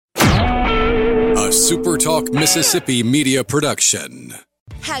SuperTalk Mississippi Media production.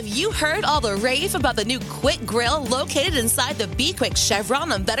 Have you heard all the rave about the new Quick Grill located inside the Be Quick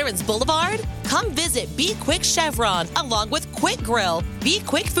Chevron on Veterans Boulevard? Come visit Be Quick Chevron along with Quick Grill, Be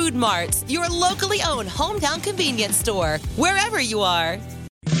Quick Food Marts, your locally owned hometown convenience store, wherever you are.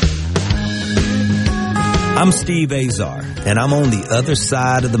 I'm Steve Azar, and I'm on the other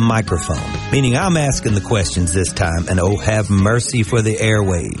side of the microphone, meaning I'm asking the questions this time, and oh, have mercy for the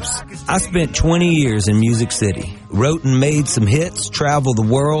airwaves. I spent 20 years in Music City, wrote and made some hits, traveled the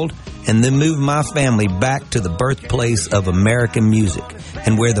world, and then moved my family back to the birthplace of American music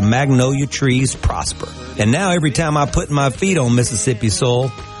and where the magnolia trees prosper. And now every time I put my feet on Mississippi soil,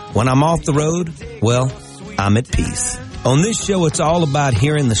 when I'm off the road, well, I'm at peace. On this show, it's all about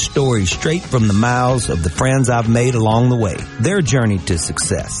hearing the stories straight from the mouths of the friends I've made along the way, their journey to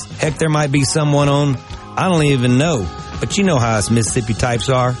success. Heck, there might be someone on, I don't even know, but you know how us Mississippi types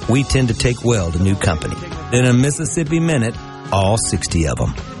are. We tend to take well to new company. In a Mississippi Minute, all 60 of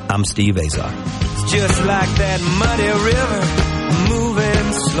them. I'm Steve Azar. It's just like that muddy river,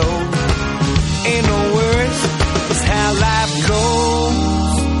 moving slow. Ain't no worries, it's how life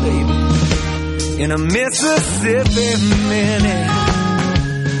goes, baby. In a Mississippi Minute.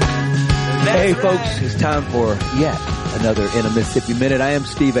 Hey folks, it's time for yet another In a Mississippi Minute. I am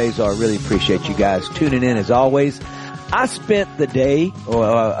Steve Azar. Really appreciate you guys tuning in as always. I spent the day, or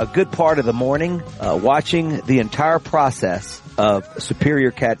a good part of the morning, watching the entire process of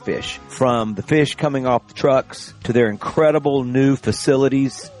Superior Catfish, from the fish coming off the trucks to their incredible new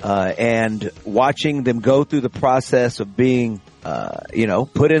facilities, and watching them go through the process of being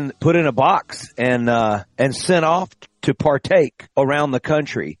put in a box and sent off to partake around the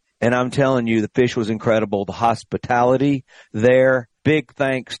country. And I'm telling you, the fish was incredible. The hospitality there. Big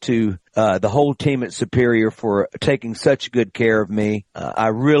thanks to the whole team at Superior for taking such good care of me. I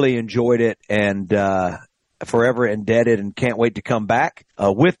really enjoyed it, and forever indebted, and can't wait to come back.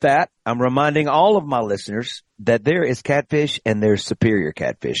 With that, I'm reminding all of my listeners that there is catfish and there's Superior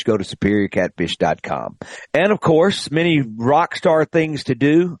Catfish. Go to superiorcatfish.com. And of course, many rock star things to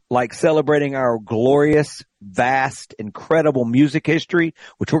do, like celebrating our glorious, vast, incredible music history,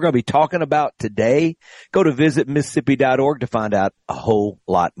 which we're going to be talking about today. Go to visitmississippi.org to find out a whole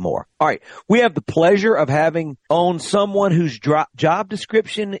lot more. All right. We have the pleasure of having on someone whose job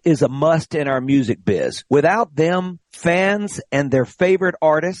description is a must in our music biz. Without them, fans and their favorite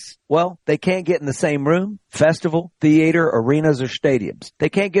artists, well, they can't get in the same room, festival, theater, arenas, or stadiums. They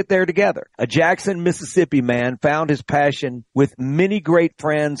can't get there together. A Jackson, Mississippi man found his passion with many great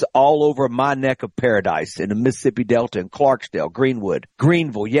friends all over my neck of paradise in the Mississippi Delta in Clarksdale, Greenwood,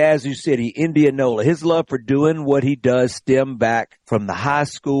 Greenville, Yazoo City, Indianola. His love for doing what he does stem back from the high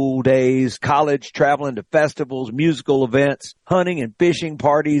school days, college, traveling to festivals, musical events, hunting and fishing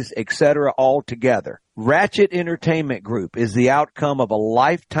parties, etc., all together. Ratchet Entertainment Group is the outcome of a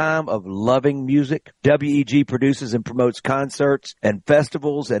lifetime of loving music. WEG produces and promotes concerts and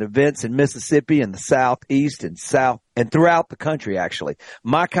festivals and events in Mississippi and the Southeast and South and throughout the country, actually.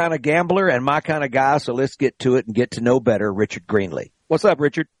 My kind of gambler and my kind of guy, so let's get to it and get to know better Richard Greenlee. What's up,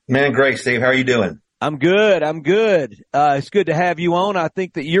 Richard? Man, great, Steve. How are you doing? I'm good. It's good to have you on. I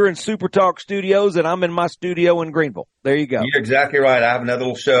think that you're in SuperTalk Studios and I'm in my studio in Greenville. There you go. You're exactly right. I have another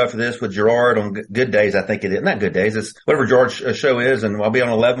little show after this with Gerard on Good Days, I think it is. Not Good Days. It's whatever George's show is, and I'll be on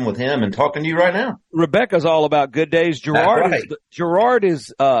 11 with him and talking to you right now. Rebecca's all about Good Days. Gerard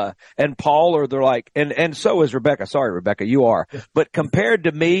is, and Paul are they're like, and so is Rebecca. Sorry, Rebecca, you are. But compared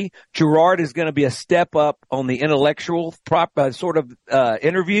to me, Gerard is going to be a step up on the intellectual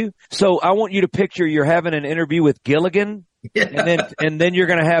interview. So I want you to picture you're having an interview with Gilligan. Yeah. And then you're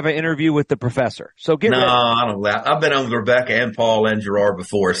going to have an interview with the professor. So get ready. I don't know. I've been on with Rebecca and Paul and Gerard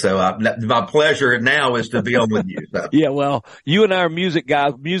before, so my pleasure now is to be on with you. So. Yeah, well, you and I are music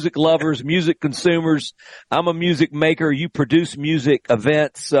guys, music lovers, music consumers. I'm a music maker. You produce music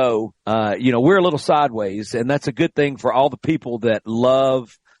events, so we're a little sideways, and that's a good thing for all the people that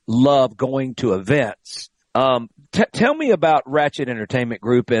love going to events. Tell me about Ratchet Entertainment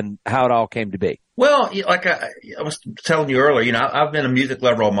Group and how it all came to be. Well, like I was telling you earlier, I've been a music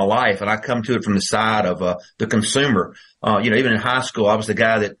lover all my life, and I come to it from the side of the consumer. Even in high school, I was the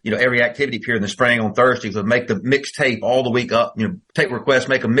guy that, every activity period in the spring on Thursdays would make the mixtape all the week up, take requests,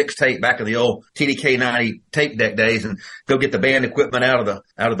 make a mixtape back in the old TDK 90 tape deck days, and go get the band equipment out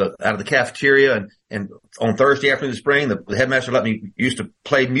of the cafeteria. And on Thursday afternoon of the spring, the headmaster used to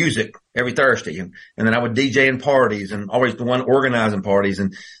play music every Thursday. And then I would DJ in parties and always the one organizing parties.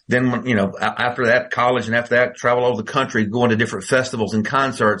 And then, after that, college, and after that, travel all over the country, going to different festivals and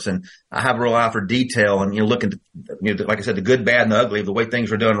concerts. And I have a real eye for detail and, looking at, like I said, the good, bad, and the ugly of the way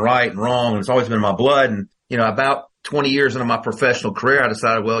things were done right and wrong. And it's always been in my blood. And, about 20 years into my professional career, I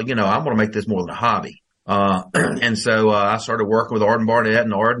decided, well, I want to make this more than a hobby. And so, I started working with Arden Barnett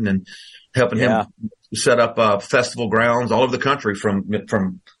and Arden and helping him set up, festival grounds all over the country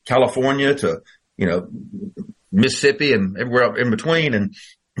from California to, Mississippi and everywhere in between. And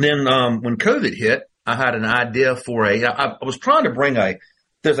then, when COVID hit, I had an idea for I was trying to bring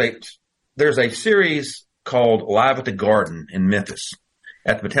there's a series called Live at the Garden in Memphis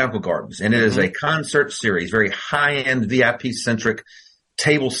at the Botanical Gardens. And it is a concert series, very high-end, VIP-centric,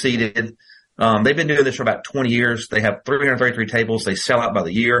 table-seated. They've been doing this for about 20 years. They have 333 tables. They sell out by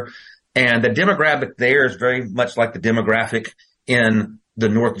the year. And the demographic there is very much like the demographic in the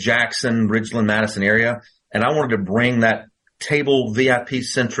North Jackson, Ridgeland, Madison area. And I wanted to bring that table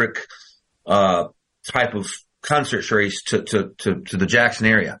VIP-centric type of concert series to the Jackson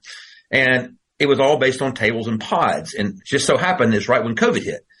area. And it was all based on tables and pods. And just so happened is right when COVID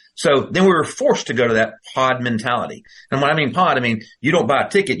hit. So then we were forced to go to that pod mentality. And when I mean pod, I mean you don't buy a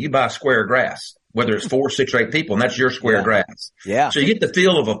ticket, you buy a square of grass, whether it's 4, 6, or 8 people, and that's your square of grass. Yeah. So you get the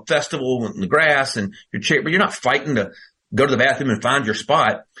feel of a festival in the grass, and but you're not fighting to go to the bathroom and find your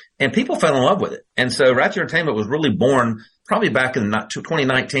spot. And people fell in love with it. And so Ratchet Entertainment was really born probably back in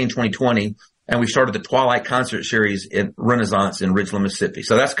 2019, 2020. And we started the Twilight Concert Series in Renaissance in Ridgeland, Mississippi.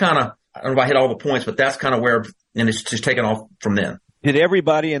 So that's kind of, I don't know if I hit all the points, but that's kind of where, and it's just taken off from then. Did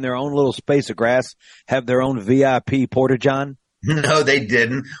everybody in their own little space of grass have their own VIP porta-john? No, they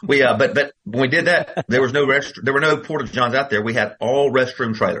didn't. We, but when we did that, there were no porta-johns out there. We had all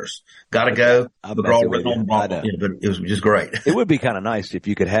restroom trailers. Gotta go. But it was just great. It would be kind of nice if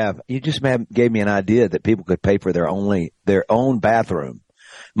you could have, you just gave me an idea that people could pay for their own bathroom.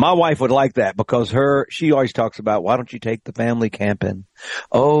 My wife would like that because she always talks about, why don't you take the family camping?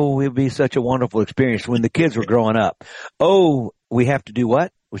 Oh, it'd be such a wonderful experience when the kids were growing up. Oh, we have to do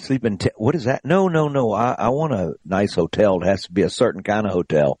what? We sleep in, what is that? No. I want a nice hotel. It has to be a certain kind of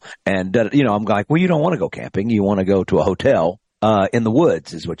hotel. And, I'm like, well, you don't want to go camping. You want to go to a hotel, in the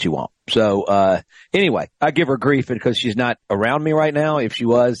woods is what you want. So, anyway, I give her grief because she's not around me right now. If she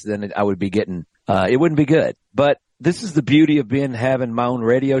was, then I would be getting, it wouldn't be good. But this is the beauty of having my own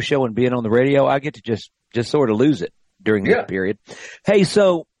radio show and being on the radio. I get to just sort of lose it during that period. Hey,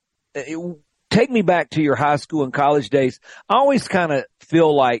 so take me back to your high school and college days. I always kind of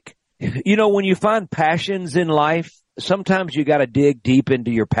feel like, when you find passions in life, sometimes you got to dig deep into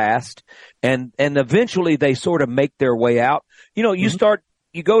your past and eventually they sort of make their way out.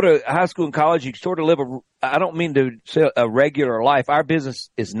 You go to high school and college, you sort of live I don't mean to say a regular life. Our business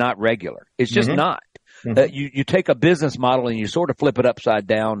is not regular. It's just not. You take a business model and you sort of flip it upside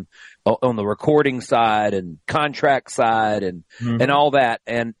down on the recording side and contract side and all that.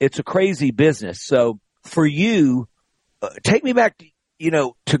 And it's a crazy business. So for you, take me back,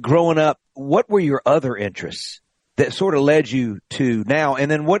 to growing up. What were your other interests that sort of led you to now?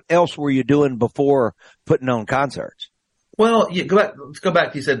 And then what else were you doing before putting on concerts? Well, let's go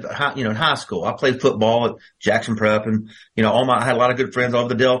back. You said, in high school, I played football at Jackson Prep and, I had a lot of good friends all over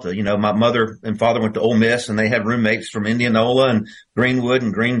the Delta. My mother and father went to Ole Miss and they had roommates from Indianola and Greenwood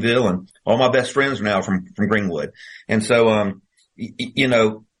and Greenville, and all my best friends are now from Greenwood. And so,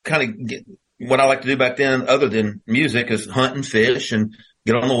 what I like to do back then other than music is hunt and fish and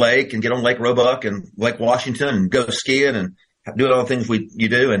get on the lake and get on Lake Roebuck and Lake Washington and go skiing and do all the things you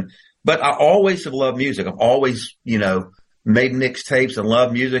do. But I always have loved music. I've always, made mixtapes and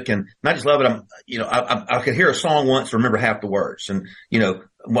love music, and not just love it. I could hear a song once, remember half the words. And,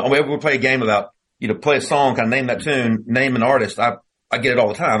 whenever we play a game about, play a song, kind of name that tune, name an artist, I get it all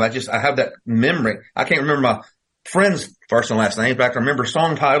the time. I have that memory. I can't remember my friends' first and last names, but I can remember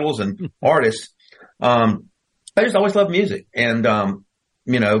song titles and artists. I just always loved music. And,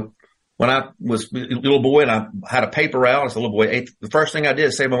 when I was a little boy and I had a paper route as a little boy, the first thing I did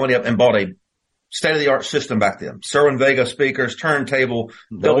is save my money up and bought a state-of-the-art system back then. Serwin Vega speakers, turntable,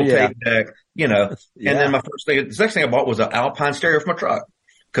 double tape deck, And then the next thing I bought was an Alpine stereo for my truck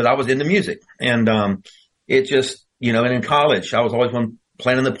because I was into music. And, it just, and in college, I was always one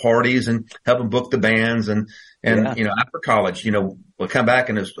playing in the parties and helping book the bands. And after college, we'll come back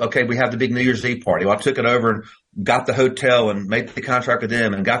and it's okay. We have the big New Year's Eve party. Well, I took it over and got the hotel and made the contract with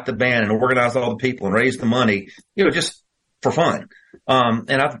them and got the band and organized all the people and raised the money, just for fun.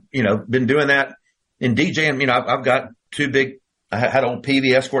 And I've, been doing that in DJing. I've got I had an old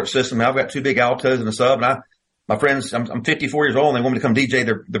PV Escort system. Now I've got 2 big altos and a sub. And my friends, I'm 54 years old and they want me to come DJ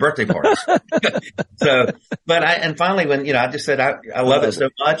their birthday parties. And finally when, I just said, I love it so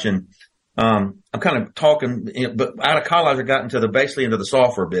much. And, I'm kind of talking, but out of college, I got basically into the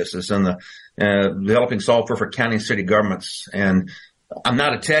software business and the, developing software for county and city governments. And I'm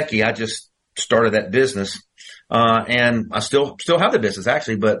not a techie. I just started that business. And I still have the business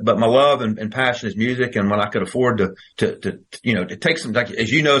actually, but my love and passion is music. And when I could afford to take some, like,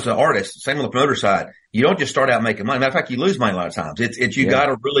 as you know, as an artist, same on the promoter side, you don't just start out making money. Matter of fact, you lose money a lot of times. You got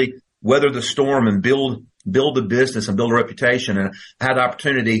to really weather the storm and build the business and build a reputation. And I had the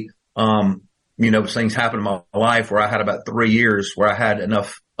opportunity, things happened in my life where I had about 3 years where I had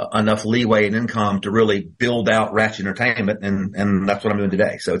enough leeway and income to really build out Ratchet Entertainment. And that's what I'm doing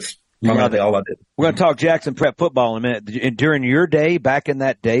today. So it's probably all I did. We're going to talk Jackson Prep football in a minute. During your day, back in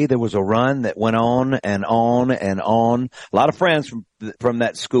that day, there was a run that went on and on and on. A lot of friends from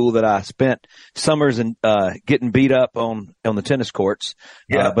that school that I spent summers and getting beat up on the tennis courts.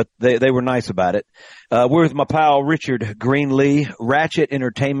 Yeah. But they were nice about it. We're with my pal Richard Greenlee, Ratchet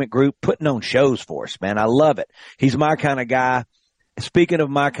Entertainment Group, putting on shows for us, man. I love it. He's my kind of guy. Speaking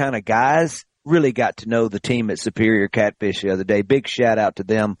of my kind of guys, really got to know the team at Superior Catfish the other day. Big shout out to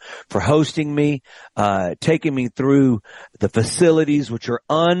them for hosting me, taking me through the facilities, which are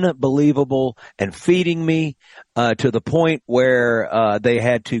unbelievable, and feeding me to the point where they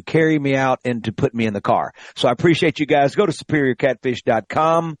had to carry me out and to put me in the car. So I appreciate you guys. Go to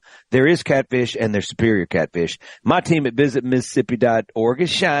superiorcatfish.com. There is catfish and there's Superior Catfish. My team at visitmississippi.org is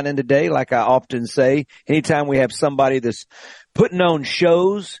shining today, like I often say. Anytime we have somebody that's putting on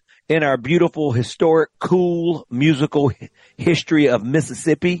shows in our beautiful, historic, cool, musical history of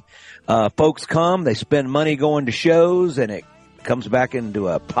Mississippi, folks come, they spend money going to shows, and it comes back into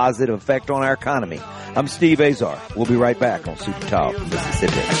a positive effect on our economy. I'm Steve Azar. We'll be right back on Super Talk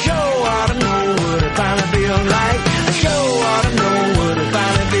Mississippi. I sure ought to know what it finally feels like. I sure ought to know what it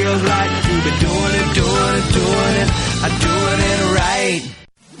finally feels like. You've been doing it. I'm doing it right.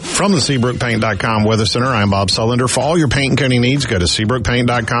 From the SeabrookPaint.com Weather Center, I'm Bob Sullender. For all your paint and coating needs, go to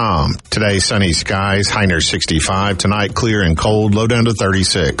SeabrookPaint.com. Today, sunny skies, high near 65. Tonight, clear and cold, low down to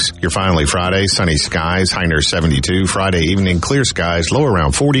 36. Your finally Friday, sunny skies, high near 72. Friday evening, clear skies, low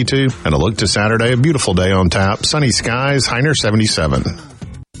around 42. And a look to Saturday, a beautiful day on tap, sunny skies, high near 77.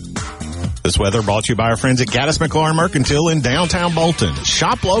 This weather brought to you by our friends at Gaddis McLaurin Mercantile in downtown Bolton.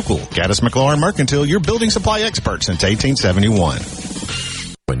 Shop local. Gaddis McLaurin Mercantile, your building supply expert since 1871.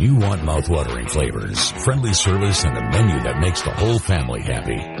 When you want mouth-watering flavors, friendly service, and a menu that makes the whole family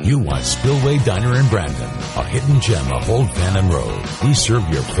happy, you want Spillway Diner in Brandon, a hidden gem of Old Fannin Road. We serve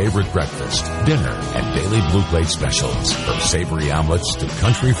your favorite breakfast, dinner, and daily blue plate specials. From savory omelets to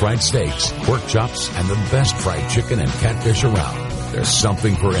country fried steaks, pork chops, and the best fried chicken and catfish around. There's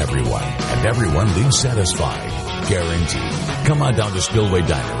something for everyone, and everyone leaves satisfied. Guaranteed. Come on down to Spillway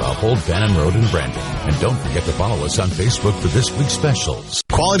Diner off Old Fannin Road in Brandon. And don't forget to follow us on Facebook for this week's specials.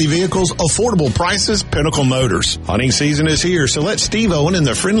 Quality vehicles, affordable prices, Pinnacle Motors. Hunting season is here, so let Steve Owen and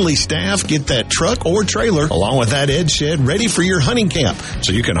the friendly staff get that truck or trailer along with that Ed shed ready for your hunting camp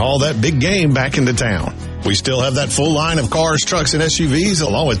so you can haul that big game back into town. We still have that full line of cars, trucks, and SUVs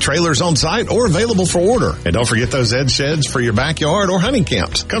along with trailers on site or available for order. And don't forget those Ed sheds for your backyard or hunting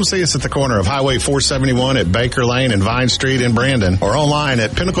camps. Come see us at the corner of Highway 471 at Baker Lane and Vine Street in Brandon or online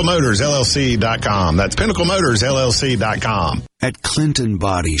at PinnacleMotorsLLC.com. That's PinnacleMotorsLLC.com. At Clinton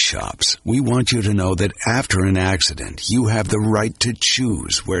Body Shops, we want you to know that after an accident, you have the right to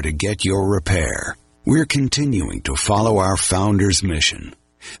choose where to get your repair. We're continuing to follow our founder's mission.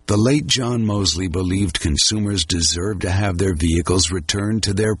 The late John Mosley believed consumers deserve to have their vehicles returned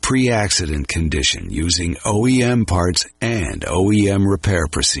to their pre-accident condition using OEM parts and OEM repair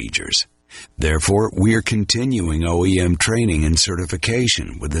procedures. Therefore, we're continuing OEM training and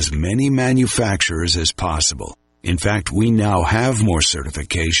certification with as many manufacturers as possible. In fact, we now have more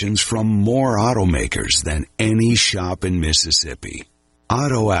certifications from more automakers than any shop in Mississippi.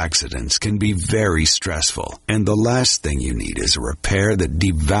 Auto accidents can be very stressful, and the last thing you need is a repair that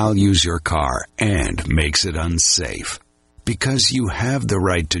devalues your car and makes it unsafe. Because you have the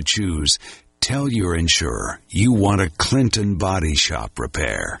right to choose, tell your insurer you want a Clinton Body Shop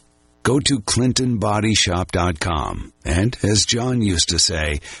repair. Go to ClintonBodyShop.com, and as John used to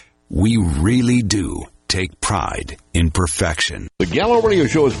say, we really do take pride in perfection. The Gallo Radio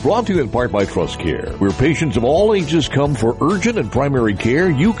Show is brought to you in part by Trust Care, where patients of all ages come for urgent and primary care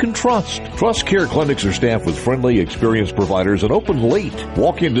you can trust. Trust Care clinics are staffed with friendly, experienced providers and open late.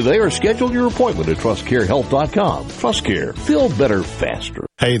 Walk in today or schedule your appointment at trustcarehealth.com. Trust Care. Feel better faster.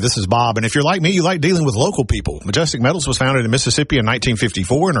 Hey, this is Bob, and if you're like me, you like dealing with local people. Majestic Metals was founded in Mississippi in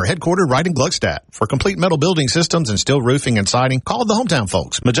 1954 and are headquartered right in Gluckstadt. For complete metal building systems and steel roofing and siding, call the hometown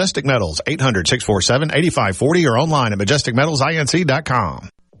folks. Majestic Metals, 800-647-8540 or online at majesticmetalsinc.com.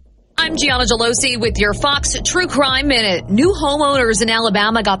 I'm Gianna Gelosi with your Fox True Crime Minute. New homeowners in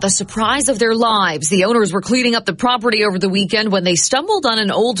Alabama got the surprise of their lives. The owners were cleaning up the property over the weekend when they stumbled on an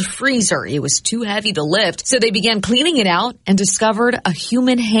old freezer. It was too heavy to lift, so they began cleaning it out and discovered a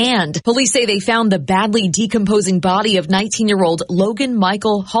human hand. Police say they found the badly decomposing body of 19-year-old Logan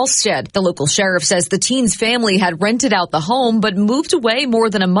Michael Halstead. The local sheriff says the teen's family had rented out the home but moved away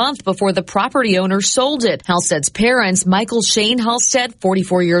more than a month before the property owner sold it. Halstead's parents, Michael Shane Halstead,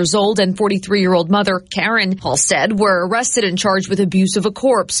 44 years old, and 43-year-old mother, Karen Halstead, were arrested and charged with abuse of a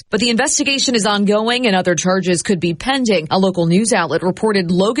corpse. But the investigation is ongoing and other charges could be pending. A local news outlet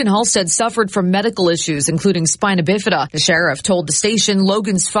reported Logan Halstead suffered from medical issues, including spina bifida. The sheriff told the station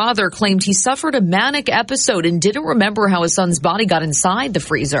Logan's father claimed he suffered a manic episode and didn't remember how his son's body got inside the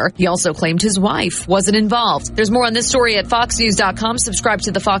freezer. He also claimed his wife wasn't involved. There's more on this story at foxnews.com. Subscribe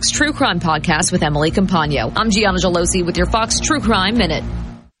to the Fox True Crime Podcast with Emily Campagno. I'm Gianna Gelosi with your Fox True Crime Minute.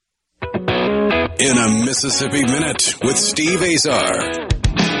 In a Mississippi Minute with Steve Azar.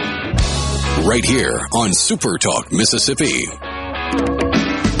 Right here on SuperTalk Mississippi.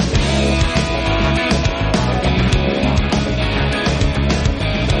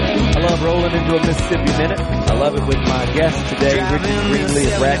 I love rolling into a Mississippi Minute. I love it with my guest today, Richard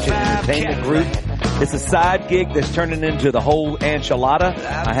Greenlee of Ratchet Entertainment Group. It's a side gig that's turning into the whole enchilada.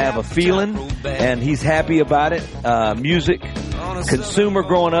 I have a feeling, and he's happy about it. Music, consumer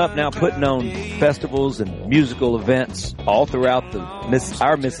growing up, now putting on festivals and musical events all throughout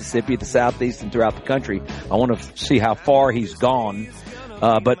our Mississippi, the Southeast, and throughout the country. I want to see how far he's gone.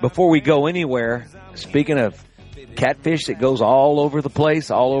 But before we go anywhere, speaking of catfish that goes all over the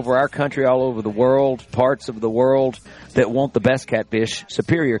place, all over our country, all over the world, parts of the world that want the best catfish,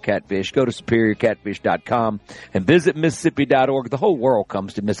 Superior Catfish. Go to superiorcatfish.com and visit Mississippi.org. The whole world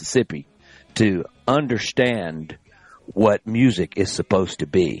comes to Mississippi to understand what music is supposed to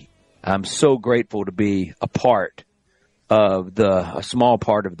be. I'm so grateful to be a part of a small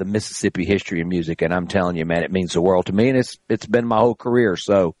part of the Mississippi history of music, and I'm telling you, man, it means the world to me, and it's been my whole career.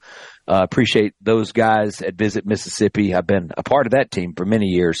 So appreciate those guys at Visit Mississippi. I've been a part of that team for many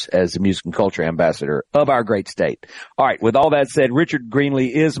years as the music and culture ambassador of our great state. All right, with all that said, Richard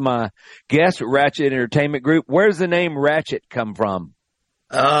Greenlee is my guest at Ratchet Entertainment Group. Where's the name Ratchet come from?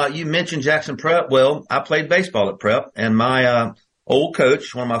 You mentioned Jackson Prep. Well, I played baseball at Prep, and my old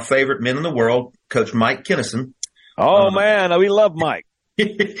coach, one of my favorite men in the world, Coach Mike Kinnison. Oh, man, we love Mike.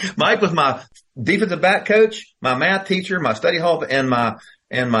 Mike was my defensive back coach, my math teacher, my study hall, and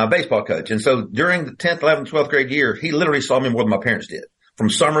my baseball coach. And so during the 10th, 11th, 12th grade year, he literally saw me more than my parents did, from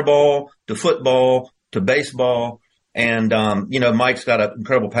summer ball to football to baseball. And, Mike's got an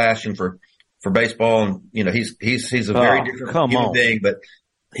incredible passion for baseball. And, he's a very different human being, but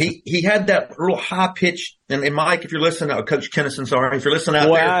he had that real high pitch. And Mike, if you're listening, Coach Kinnison, sorry, if you're listening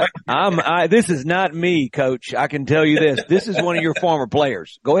out there. This is not me, Coach. I can tell you this. This is one of your former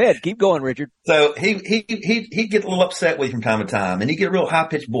players. Go ahead. Keep going, Richard. So he'd get a little upset with you from time to time, and he'd get a real high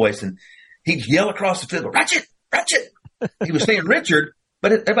pitched voice, and he'd yell across the field, Ratchet, Ratchet. He was saying Richard,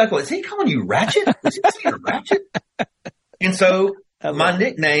 but everybody goes, is he calling you Ratchet? Is he saying Ratchet? And so my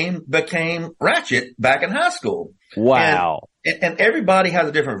nickname became Ratchet back in high school. Wow. And everybody has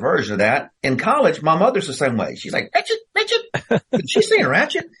a different version of that. In college, my mother's the same way. She's like, Ratchet, Ratchet. She's saying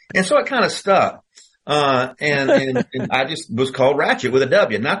Ratchet. And so it kind of stuck. And I just was called Ratchet with a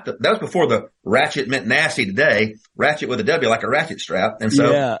W. That was before the ratchet meant nasty today. Ratchet with a W, like a ratchet strap. And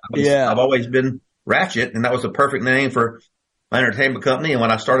so I've always been Ratchet, and that was the perfect name for my entertainment company. And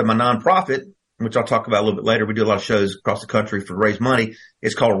when I started my nonprofit, which I'll talk about a little bit later, we do a lot of shows across the country to raise money.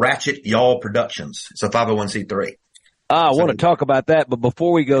 It's called Ratchet Y'all Productions. It's a 501c3. I want to talk about that, but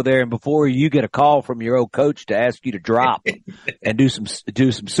before we go there and before you get a call from your old coach to ask you to drop and do some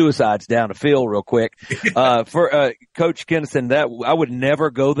suicides down the field real quick, for Coach Kinnison, that I would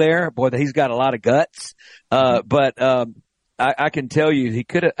never go there. Boy, he's got a lot of guts. But I can tell you he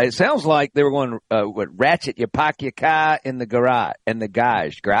could have. It sounds like they were going Ratchet Yapaki in the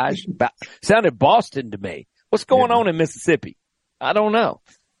garage garage. Sounded Boston to me. What's going on in Mississippi? I don't know.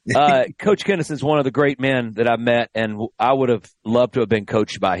 Coach Kennison's one of the great men that I've met, and I would have loved to have been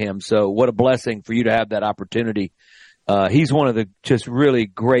coached by him. So what a blessing for you to have that opportunity. He's one of the just really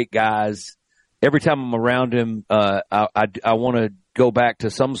great guys. Every time I'm around him, I want to go back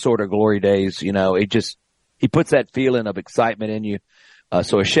to some sort of glory days. He puts that feeling of excitement in you.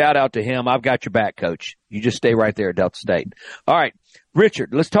 So a shout out to him. I've got your back, Coach. You just stay right there at Delta State. All right,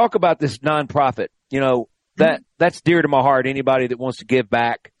 Richard, let's talk about this nonprofit. That's dear to my heart. Anybody that wants to give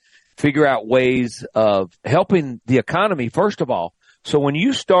back, figure out ways of helping the economy, first of all. So when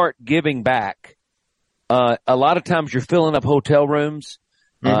you start giving back, a lot of times you're filling up hotel rooms.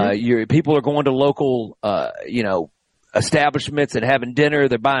 People are going to local, establishments and having dinner.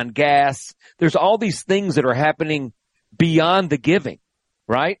 They're buying gas. There's all these things that are happening beyond the giving,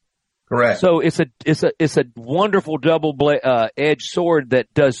 right? Correct. So it's a wonderful double-edged sword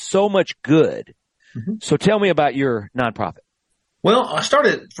that does so much good. Mm-hmm. So tell me about your nonprofit. Well, I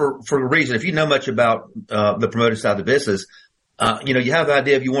started for a reason. If you know much about the promoting side of the business, you have the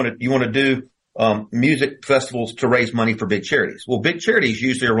idea of you want to do music festivals to raise money for big charities. Well, big charities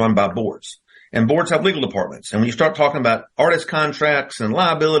usually are run by boards, and boards have legal departments. And when you start talking about artist contracts and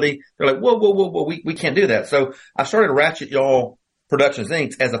liability, they're like, whoa, we can't do that. So I started Ratchet Y'all Productions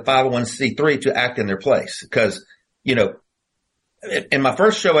Inc. as a 501c3 to act in their place, because and my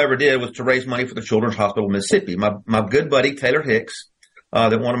first show I ever did was to raise money for the Children's Hospital of Mississippi. My good buddy Taylor Hicks,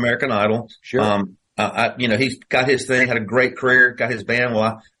 that won American Idol. Sure. He's got his thing, had a great career, got his band. Well,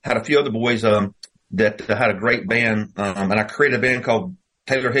 I had a few other boys, that had a great band. And I created a band called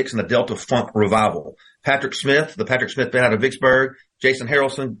Taylor Hicks and the Delta Funk Revival. Patrick Smith, the Patrick Smith band out of Vicksburg. Jason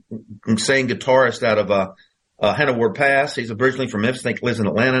Harrelson, singing guitarist out of, Hannah Ward Pass. He's originally from Memphis, I think lives in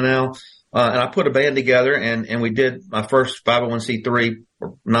Atlanta now. And I put a band together and we did my first 501c3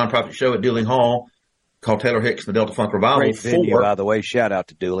 nonprofit show at Dueling Hall called Taylor Hicks and the Delta Funk Revival. Great venue, by the way. Shout out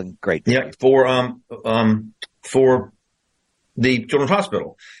to Dueling. Great venue. Yeah, for the Children's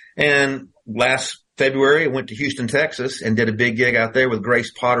Hospital. And last February, I went to Houston, Texas, and did a big gig out there with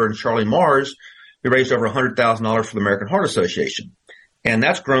Grace Potter and Charlie Mars. We raised over $100,000 for the American Heart Association. And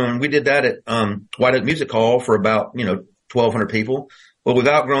that's grown. We did that at White Oak Music Hall for about 1,200 people. Well, we've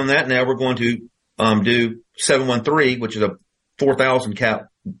outgrown that. Now we're going to do 713, which is a 4,000 cap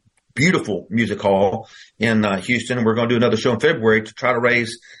beautiful music hall in Houston. And we're going to do another show in February to try to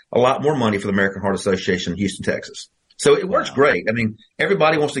raise a lot more money for the American Heart Association in Houston, Texas. So it works great. I mean,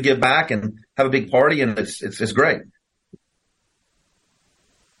 everybody wants to give back and have a big party, and it's great.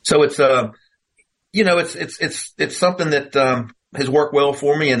 So it's it's something that has worked well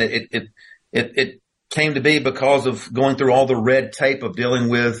for me, and it came to be because of going through all the red tape of dealing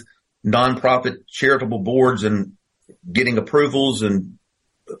with nonprofit charitable boards and getting approvals and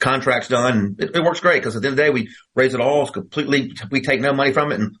contracts done. It works great because at the end of the day, we raise it all completely. We take no money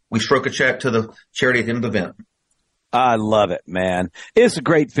from it, and we stroke a check to the charity at the end of the event. I love it, man. It's a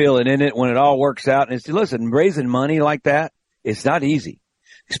great feeling, isn't it, when it all works out? And listen, raising money like that, it's not easy,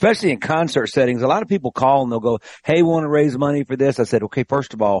 especially in concert settings. A lot of people call and they'll go, "Hey, we want to raise money for this." I said, "Okay,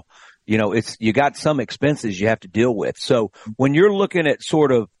 first of all, you got some expenses you have to deal with." So when you're looking at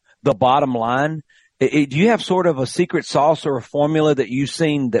sort of the bottom line, do you have sort of a secret sauce or a formula that you've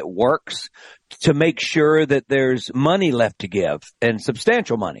seen that works to make sure that there's money left to give, and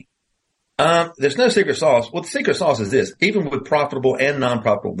substantial money? There's no secret sauce. Well, the secret sauce is this: even with profitable and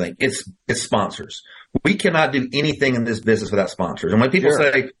non-profitable things, it's sponsors. We cannot do anything in this business without sponsors. And when people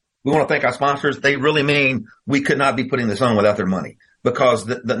say we want to thank our sponsors, they really mean we could not be putting this on without their money, because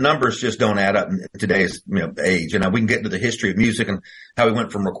the numbers just don't add up in today's age. We can get into the history of music and how we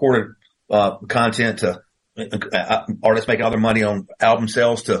went from recorded content to artists making all their money on album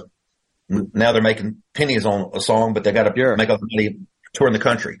sales to now they're making pennies on a song, but they got to make all the money touring the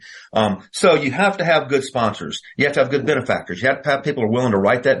country. So you have to have good sponsors. You have to have good benefactors. You have to have people who are willing to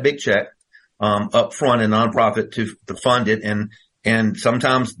write that big check up front in nonprofit to fund it. And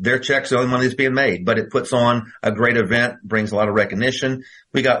sometimes their check's the only money that's being made, but it puts on a great event, brings a lot of recognition.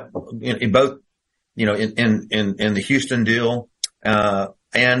 We got in both, in the Houston deal,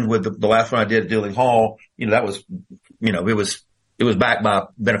 and with the last one I did at Dueling Hall, that was, it was backed by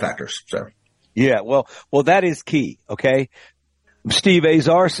benefactors. So. Yeah. Well, that is key. Okay. I'm Steve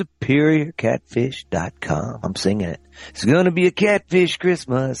Azar, SuperiorCatfish.com. I'm singing it. It's going to be a catfish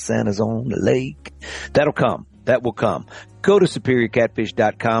Christmas. Santa's on the lake. That'll come. That will come. Go to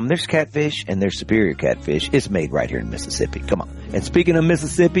SuperiorCatfish.com. There's catfish and there's Superior Catfish. It's made right here in Mississippi. Come on. And speaking of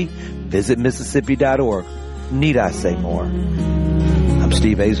Mississippi, visit Mississippi.org. Need I say more? I'm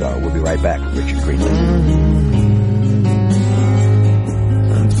Steve Azar. We'll be right back with Richard Greenlee.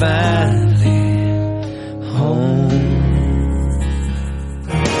 I'm finally home.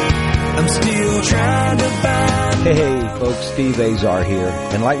 still trying to find. Hey folks, Steve Azar here.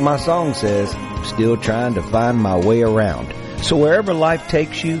 And like my song says, I'm still trying to find my way around. So wherever life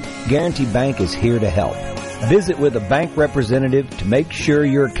takes you, Guarantee Bank is here to help. Visit with a bank representative to make sure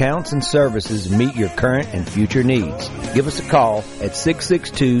your accounts and services meet your current and future needs. Give us a call at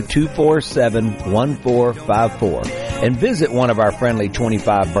 662-247-1454 and visit one of our friendly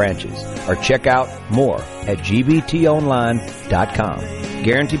 25 branches or check out more at gbtonline.com.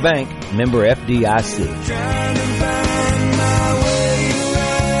 Guarantee Bank, member FDIC.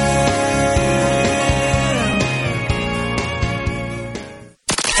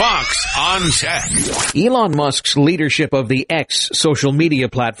 Fox on Tech. Elon Musk's leadership of the X social media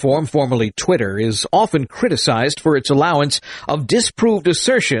platform, formerly Twitter, is often criticized for its allowance of disproved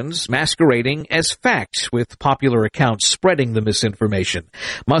assertions masquerading as facts, with popular accounts spreading the misinformation.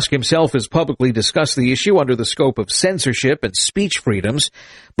 Musk himself has publicly discussed the issue under the scope of censorship and speech freedoms.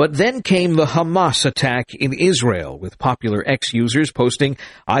 But then came the Hamas attack in Israel, with popular X users posting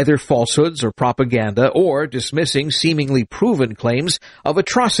either falsehoods or propaganda or dismissing seemingly proven claims of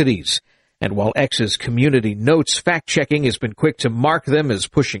atrocities. And while X's community notes fact-checking has been quick to mark them as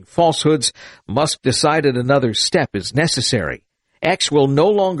pushing falsehoods, Musk decided another step is necessary. X will no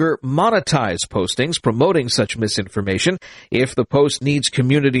longer monetize postings promoting such misinformation. If the post needs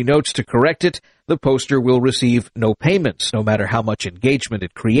community notes to correct it, the poster will receive no payments, no matter how much engagement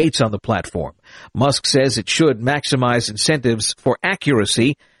it creates on the platform. Musk says it should maximize incentives for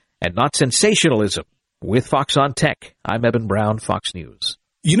accuracy and not sensationalism. With Fox on Tech, I'm Eben Brown, Fox News.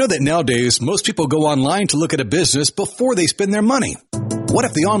 You know that nowadays, most people go online to look at a business before they spend their money. What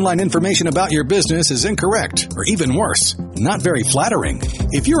if the online information about your business is incorrect, or even worse, not very flattering?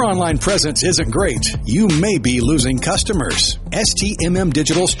 If your online presence isn't great, you may be losing customers. STMM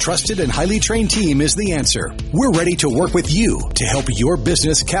Digital's trusted and highly trained team is the answer. We're ready to work with you to help your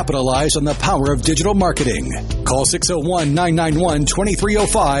business capitalize on the power of digital marketing. Call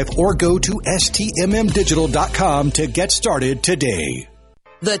 601-991-2305 or go to stmmdigital.com to get started today.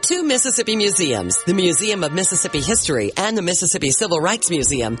 The two Mississippi museums, the Museum of Mississippi History and the Mississippi Civil Rights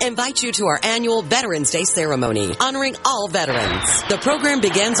Museum, invite you to our annual Veterans Day ceremony, honoring all veterans. The program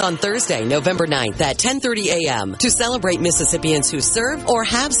begins on Thursday, November 9th at 10:30 a.m. to celebrate Mississippians who serve or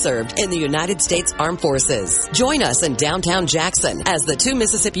have served in the United States Armed Forces. Join us in downtown Jackson as the two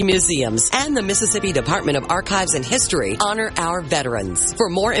Mississippi museums and the Mississippi Department of Archives and History honor our veterans. For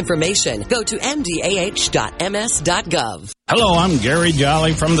more information, go to mdah.ms.gov. Hello, I'm Gary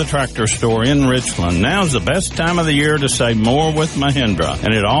Jolly from the Tractor Store in Richland. Now's the best time of the year to save more with Mahindra,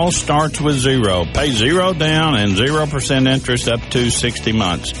 and it all starts with zero. Pay zero down and 0% interest up to 60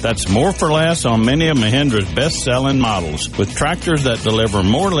 months. That's more for less on many of Mahindra's best-selling models, with tractors that deliver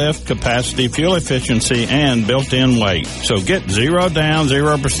more lift, capacity, fuel efficiency, and built-in weight. So get zero down,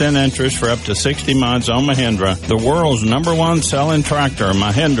 0% interest for up to 60 months on Mahindra, the world's #1 selling tractor,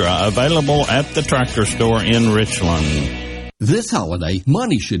 Mahindra, available at the Tractor Store in Richland. This holiday,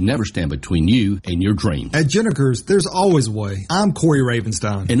 money should never stand between you and your dream. At Juniker's, there's always a way. I'm Corey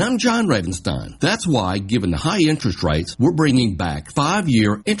Ravenstein. And I'm John Ravenstein. That's why, given the high interest rates, we're bringing back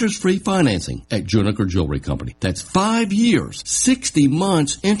 5-year interest-free financing at Juniker Jewelry Company. That's 5 years, 60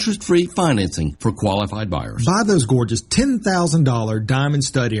 months interest-free financing for qualified buyers. Buy those gorgeous $10,000 diamond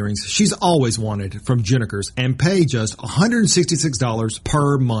stud earrings she's always wanted from Juniker's and pay just $166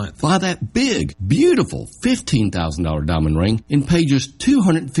 per month. Buy that big, beautiful $15,000 diamond ring and pay just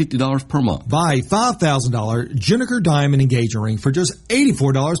 $250 per month. Buy a $5,000 Juniker diamond engagement ring for just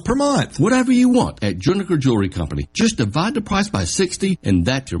 $84 per month. Whatever you want at Juniker Jewelry Company. Just divide the price by 60 and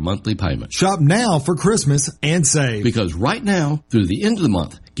that's your monthly payment. Shop now for Christmas and save. Because right now, through the end of the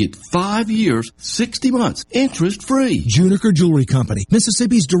month, get 5 years, 60 months, interest-free. Juniker Jewelry Company,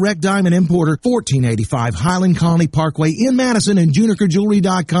 Mississippi's direct diamond importer, 1485 Highland Colony Parkway in Madison, and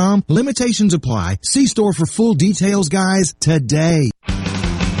JunikerJewelry.com. Limitations apply. See store for full details, guys, today.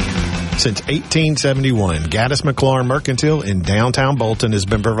 Since 1871, Gaddis McLaurin Mercantile in downtown Bolton has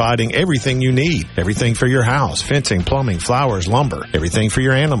been providing everything you need. Everything for your house, fencing, plumbing, flowers, lumber. Everything for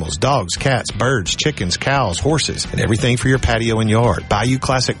your animals, dogs, cats, birds, chickens, cows, horses, and everything for your patio and yard. Bayou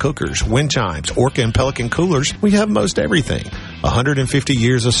Classic cookers, wind chimes, Orca and Pelican coolers. We have most everything. 150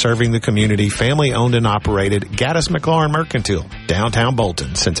 years of serving the community, family owned and operated. Gaddis McLaurin Mercantile, downtown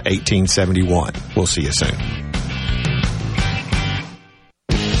Bolton since 1871. We'll see you soon.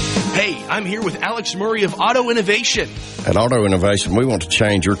 Hey, I'm I'm here with Alex Murray of Auto Innovation. At Auto Innovation, we want to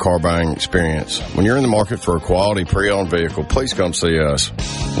change your car buying experience. When you're in the market for a quality pre-owned vehicle, please come see us.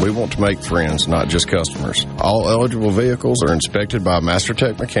 We want to make friends, not just customers. All eligible vehicles are inspected by a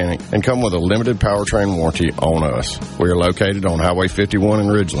MasterTech mechanic and come with a limited powertrain warranty on us. We are located on Highway 51 in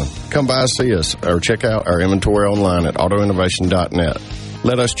Ridgeland. Come by and see us or check out our inventory online at autoinnovation.net.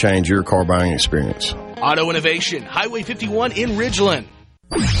 Let us change your car buying experience. Auto Innovation, Highway 51 in Ridgeland.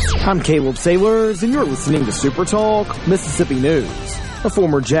 I'm Caleb Sailors, and you're listening to SuperTalk Mississippi News. A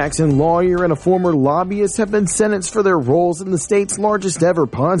former Jackson lawyer and a former lobbyist have been sentenced for their roles in the state's largest ever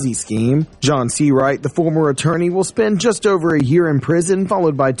Ponzi scheme. John Seawright, the former attorney, will spend just over a year in prison,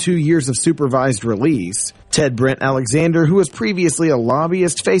 followed by 2 years of supervised release. Ted Brent Alexander, who was previously a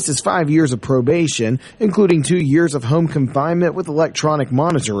lobbyist, faces 5 years of probation, including 2 years of home confinement with electronic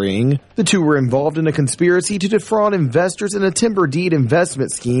monitoring. The two were involved in a conspiracy to defraud investors in a timber deed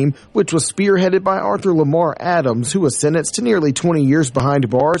investment scheme, which was spearheaded by Arthur Lamar Adams, who was sentenced to nearly 20 years behind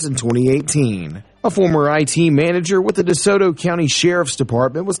bars in 2018. A former IT manager with the DeSoto County Sheriff's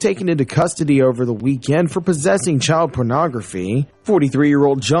Department was taken into custody over the weekend for possessing child pornography.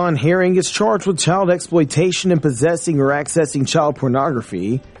 43-year-old John Herring is charged with child exploitation and possessing or accessing child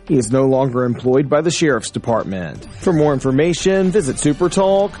pornography. He is no longer employed by the Sheriff's Department. For more information, visit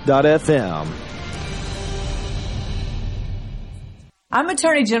supertalk.fm. I'm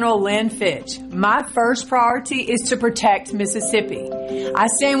Attorney General Lynn Fitch. My first priority is to protect Mississippi. I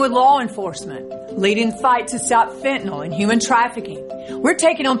stand with law enforcement, leading the fight to stop fentanyl and human trafficking. We're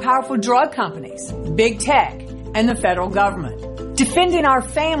taking on powerful drug companies, big tech, and the federal government. Defending our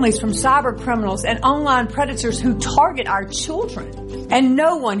families from cyber criminals and online predators who target our children. And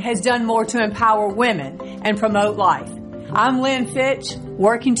no one has done more to empower women and promote life. I'm Lynn Fitch,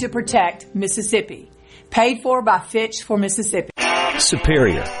 working to protect Mississippi. Paid for by Fitch for Mississippi.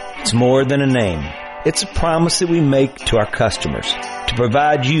 Superior. It's more than a name. It's a promise that we make to our customers to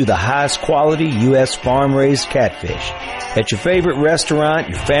provide you the highest quality U.S. farm-raised catfish at your favorite restaurant,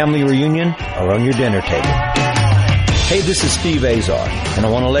 your family reunion, or on your dinner table. Hey, this is Steve Azar, and I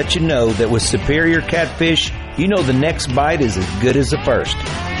want to let you know that with Superior Catfish, you know the next bite is as good as the first,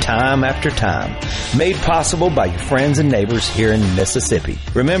 time after time. Made possible by your friends and neighbors here in Mississippi.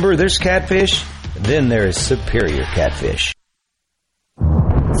 Remember, there's catfish, then there is Superior Catfish.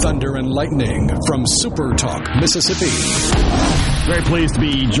 Thunder and lightning from SuperTalk Mississippi. Very pleased to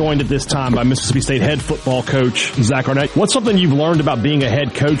be joined at this time by Mississippi State head football coach Zach Arnett. What's something you've learned about being a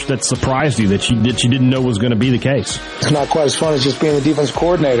head coach that surprised you that you didn't know was going to be the case? It's not quite as fun as just being the defense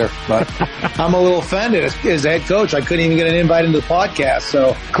coordinator, but I'm a little offended as a head coach. I couldn't even get an invite into the podcast,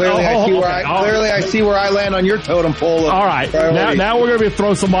 so clearly I see where I land on your totem pole. All right, now we're going to be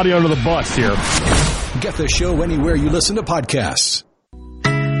throwing somebody under the bus here. Get the show anywhere you listen to podcasts.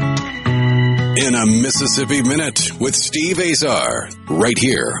 In a Mississippi Minute with Steve Azar, right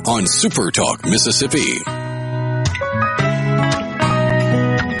here on SuperTalk Mississippi.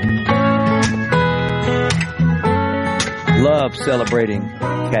 Love celebrating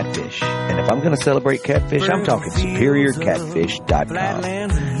catfish. And if I'm going to celebrate catfish, I'm talking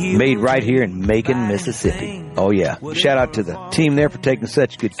SuperiorCatfish.com. Made right here in Macon, Mississippi. Oh, yeah. Shout out to the team there for taking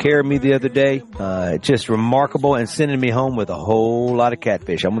such good care of me the other day. Just remarkable, and sending me home with a whole lot of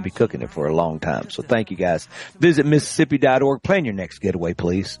catfish. I'm going to be cooking it for a long time. So thank you, guys. Visit Mississippi.org. Plan your next getaway,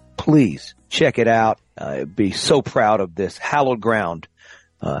 please. Please check it out. Be so proud of this hallowed ground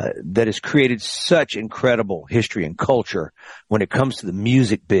that has created such incredible history and culture when it comes to the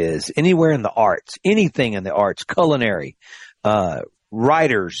music biz, anywhere in the arts, anything in the arts, culinary,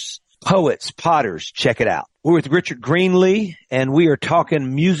 writers, poets, potters. Check it out. We're with Richard Greenlee, and we are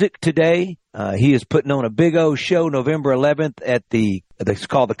talking music today. He is putting on a big old show November 11th at it's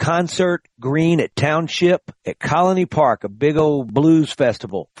called the Concert Green at Township at Colony Park, a big old blues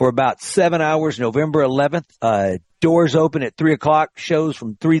festival for about 7 hours, November 11th. Doors open at 3 o'clock, shows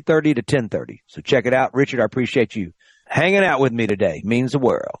from 3:30 to 10:30. So check it out. Richard, I appreciate you hanging out with me today. Means the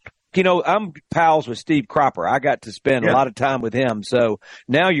world. You know, I'm pals with Steve Cropper. I got to spend a lot of time with him. So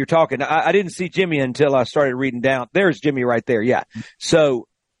now you're talking. I didn't see Jimmy until I started reading down. There's Jimmy right there. Yeah. So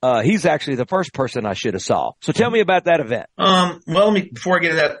he's actually the first person I should have saw. So tell me about that event. Well, before I get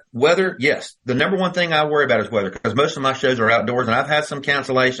to that, weather, yes. The number one thing I worry about is weather, because most of my shows are outdoors, and I've had some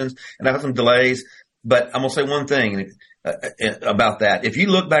cancellations and I've had some delays. But I'm going to say one thing about that. If you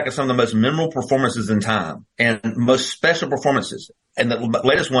look back at some of the most memorable performances in time and most special performances, and the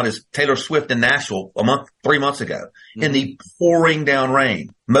latest one is Taylor Swift in Nashville 3 months ago, in the pouring down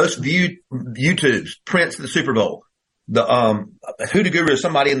rain. Most viewed YouTubes, Prince at the Super Bowl, the Hoodoo Guru,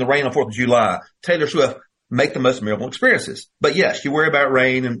 somebody in the rain on 4th of July, Taylor Swift, make the most memorable experiences. But yes, you worry about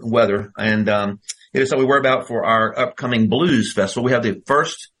rain and weather. And, it is something we worry about for our upcoming blues festival. We have the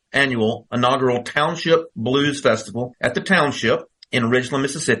first annual inaugural Township Blues Festival at the Township in Ridgeland,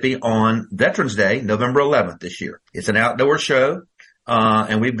 Mississippi on Veterans Day, November 11th this year. It's an outdoor show.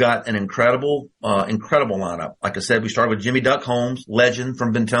 And we've got an incredible lineup. Like I said, we started with Jimmy Duck Holmes, legend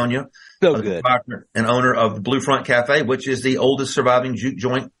from Bentonia. So good. And owner of the Blue Front Cafe, which is the oldest surviving juke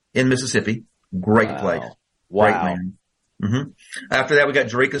joint in Mississippi. Great place. Wow. Great man. Mm-hmm. After that, we got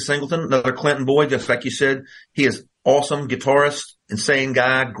Jerika Singleton, another Clinton boy, just like you said. He is awesome guitarist, insane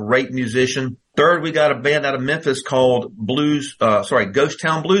guy, great musician. Third, we got a band out of Memphis called Ghost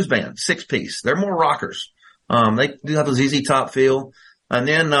Town Blues Band, 6-piece. They're more rockers. They do have a ZZ Top feel. And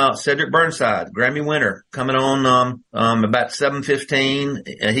then, Cedric Burnside, Grammy winner, coming on, about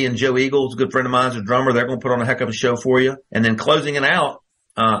 7:15. He and Joe Eagles, a good friend of mine, is a drummer. They're going to put on a heck of a show for you. And then closing it out,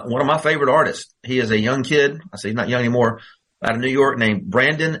 one of my favorite artists. He is a young kid. I say he's not young anymore, out of New York, named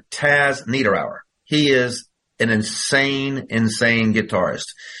Brandon Taz Niederauer. He is an insane guitarist.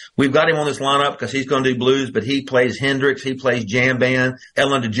 We've got him on this lineup because he's going to do blues, but he plays Hendrix. He plays jam band.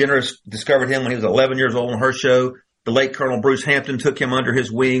 Ellen DeGeneres discovered him when he was 11 years old on her show. The late Colonel Bruce Hampton took him under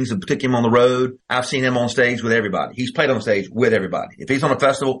his wings and took him on the road. I've seen him on stage with everybody. He's played on stage with everybody. If he's on a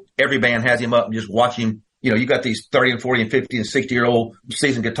festival, every band has him up and just watch him. You know, you got these 30 and 40 and 50 and 60-year-old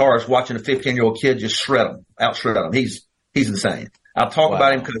seasoned guitarists watching a 15-year-old kid just out-shred him. He's insane. I'll talk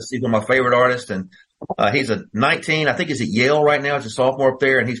about him because he's one of my favorite artists, and he's a 19. I think he's at Yale right now. He's a sophomore up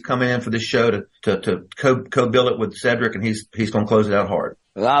there, and he's coming in for this show to co-bill it with Cedric, and he's going to close it out hard.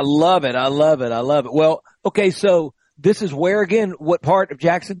 I love it. Well, okay, so this is where again? What part of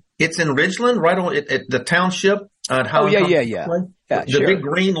Jackson? It's in Ridgeland, right on at the Township. Yeah, the sure. big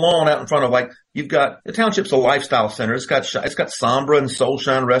green lawn out in front of, like, you've got, the Township's a lifestyle center. It's got Sombra and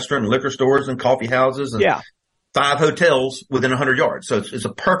Soulshine restaurant and liquor stores and coffee houses and 5 hotels within 100 yards. So it's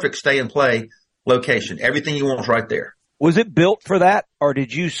a perfect stay and play location. Everything you want is right there. Was it built for that, or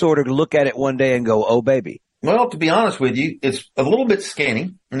did you sort of look at it one day and go, oh baby? Well, to be honest with you, it's a little bit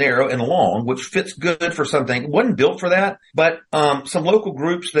skinny, narrow, and long, which fits good for something. It wasn't built for that, but some local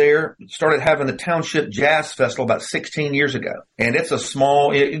groups there started having the Township Jazz Festival about 16 years ago. And it's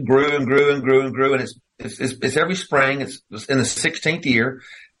it grew and grew and grew and grew, and it's every spring. It's in the 16th year.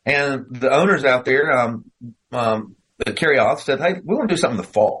 And the owners out there, Carrie Oth, said, hey, we want to do something in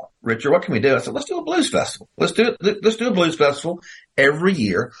the fall. Richard, what can we do? I said, let's do a blues festival. Let's do a blues festival every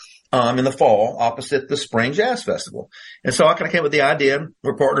year. In the fall, opposite the Spring Jazz Festival. And so I kind of came up with the idea.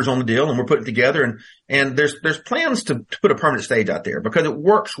 We're partners on the deal, and we're putting it together. And there's plans to put a permanent stage out there because it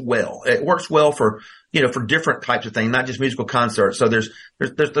works well. It works well for different types of things, not just musical concerts. So there's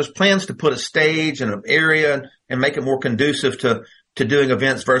plans to put a stage in an area and make it more conducive to doing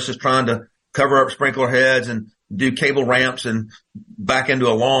events versus trying to cover up sprinkler heads and do cable ramps and back into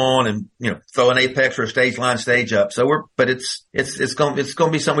a lawn and, throw an apex or a stage line stage up. So it's going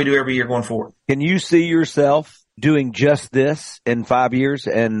to be something we do every year going forward. Can you see yourself doing just this in 5 years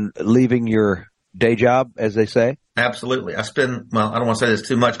and leaving your day job, as they say? Absolutely. I don't want to say this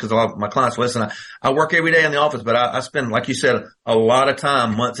too much because a lot of my clients listen. I work every day in the office, but I spend, like you said, a lot of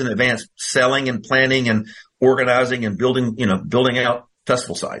time, months in advance, selling and planning and organizing and building out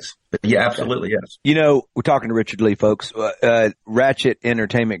festival sites. But yeah, absolutely, yes. We're talking to Richard Lee, folks. Ratchet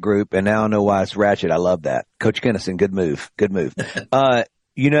Entertainment Group, and now I know why it's Ratchet. I love that. Coach Kennison, good move.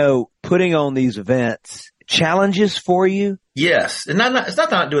 Putting on these events, challenges for you? Yes. And it's not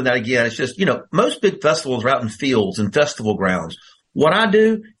that I'm doing that again. It's just, most big festivals are out in fields and festival grounds. What I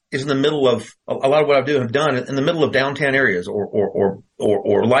do is in the middle of a lot of what I've done in the middle of downtown areas or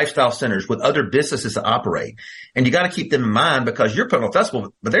lifestyle centers with other businesses that operate. And you got to keep them in mind because you're putting on a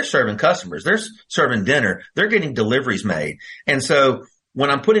festival, but they're serving customers. They're serving dinner. They're getting deliveries made. And so when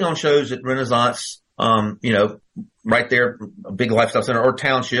I'm putting on shows at Renaissance, right there, a big lifestyle center or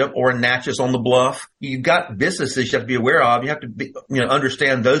Township or in Natchez on the Bluff, you've got businesses you have to be aware of. You have to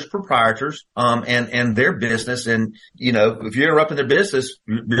understand those proprietors, and their business. And, if you're interrupting their business,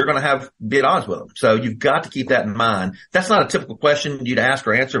 you're going to be at odds with them. So you've got to keep that in mind. That's not a typical question you'd ask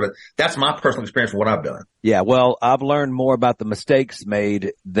or answer, but that's my personal experience for what I've done. Yeah. Well, I've learned more about the mistakes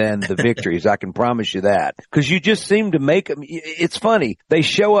made than the victories. I can promise you that, because you just seem to make them. It's funny. They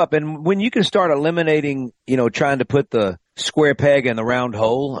show up, and when you can start eliminating, trying to put the square peg in the round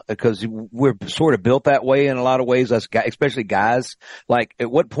hole, because we're sort of built that way in a lot of ways, us guys, especially guys. Like, at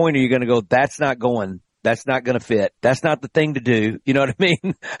what point are you going to go, that's not going to fit. That's not the thing to do. You know what I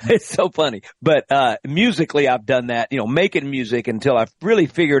mean? It's so funny. But, musically, I've done that, making music until I've really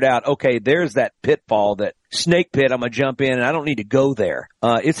figured out, okay, there's that pitfall that snake pit, I'm going to jump in and I don't need to go there.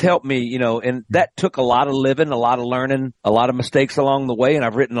 It's helped me, and that took a lot of living, a lot of learning, a lot of mistakes along the way. And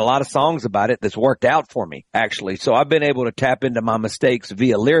I've written a lot of songs about it that's worked out for me, actually. So I've been able to tap into my mistakes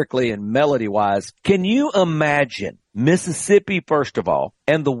via lyrically and melody wise. Can you imagine Mississippi, first of all,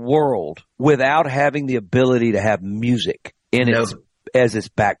 and the world without having the ability to have music in it as its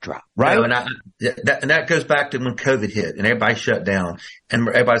backdrop, right? No, and that goes back to when COVID hit and everybody shut down and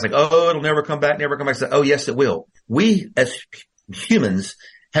everybody's like, oh, it'll never come back, never come back. So, oh, yes, it will. We as humans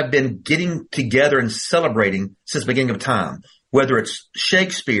have been getting together and celebrating since the beginning of time, whether it's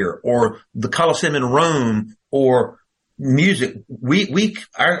Shakespeare or the Colosseum in Rome or music.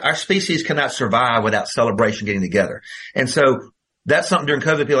 Our species cannot survive without celebration getting together. And so that's something during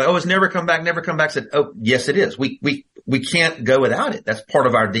COVID. People are like, oh, it's never come back, never come back. I said, oh, yes, it is. We can't go without it. That's part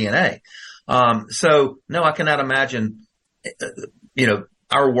of our DNA. So no, I cannot imagine,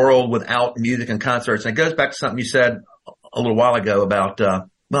 our world without music and concerts. And it goes back to something you said a little while ago about, I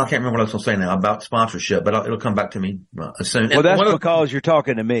can't remember what I was going to say now about sponsorship, but it'll come back to me soon. Well, that's because you're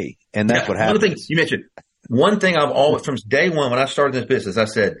talking to me, and that's what happens. One of the things you mentioned, one thing I've always, from day one when I started this business, I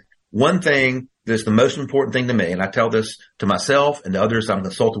said, one thing that's the most important thing to me, and I tell this to myself and to others I'm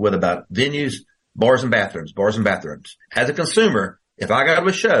consulted with about venues, bars and bathrooms. As a consumer, if I go to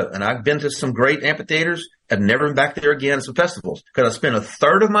a show, and I've been to some great amphitheaters, I've never been back there again at some festivals, because I spent a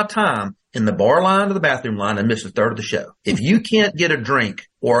third of my time in the bar line or the bathroom line and missed a third of the show. If you can't get a drink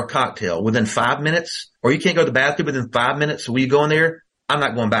or a cocktail within 5 minutes, or you can't go to the bathroom within 5 minutes, so will you go in there? I'm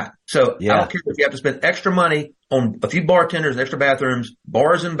not going back. So I don't care if you have to spend extra money on a few bartenders, extra bathrooms,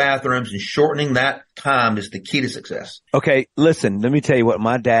 bars and bathrooms, and shortening that time is the key to success. Okay, listen, let me tell you what.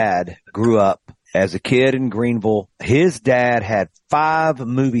 My dad grew up as a kid in Greenville. His dad had 5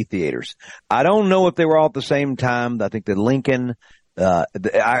 movie theaters. I don't know if they were all at the same time. I think the Lincoln,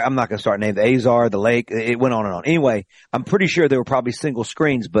 I'm not going to start naming the Azar, the Lake. It went on and on. Anyway, I'm pretty sure they were probably single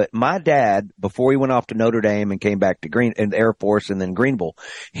screens, but my dad, before he went off to Notre Dame and came back to the Air Force and then Greenville,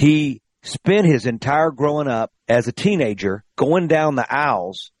 he spent his entire growing up as a teenager going down the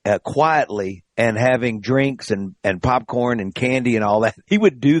aisles quietly and having drinks and popcorn and candy and all that. He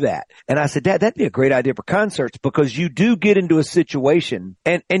would do that. And I said, Dad, that'd be a great idea for concerts, because you do get into a situation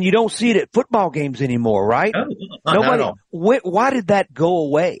and you don't see it at football games anymore, right? Nobody. Why did that go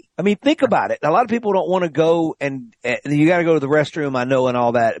away? I mean, think about it. A lot of people don't want to go and you got to go to the restroom, I know, and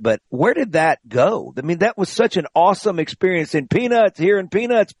all that. But where did that go? I mean, that was such an awesome experience. In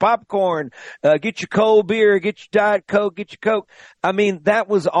peanuts, popcorn, get your cold beer, get your Diet Coke, get your Coke. I mean, that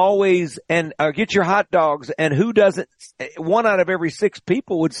was always, and get your hot dogs. And who doesn't? 1 out of every 6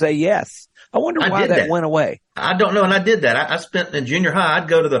 people would say yes. I wonder why that went away. I don't know. And I did that. I spent in junior high, I'd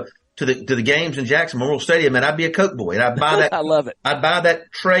go to the games in Jackson Memorial Stadium, and I'd be a Coke boy, and I'd buy that. I love it. I'd buy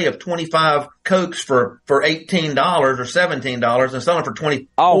that tray of 25 Cokes for $18 or $17 and sell them for $24.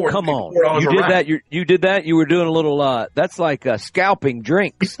 Oh, come on! You did that. You did that. You were doing a little. That's like scalping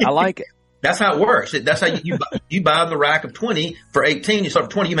drinks. I like it. That's how it works. That's how you buy the rack of 20 for 18. You sell for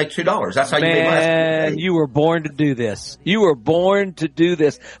 20, you make $2. That's how you make money. Man, you were born to do this. You were born to do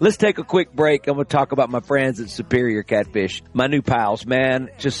this. Let's take a quick break. I'm going to talk about my friends at Superior Catfish, my new pals,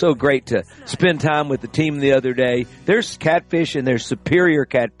 man. Just so great to spend time with the team the other day. There's catfish and there's Superior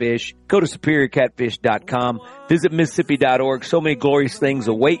Catfish. Go to superiorcatfish.com. Visit Mississippi.org. So many glorious things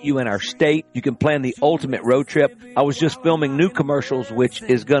await you in our state. You can plan the ultimate road trip. I was just filming new commercials, which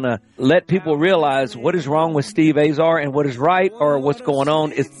is going to let people realize what is wrong with Steve Azar and what is right, or what's going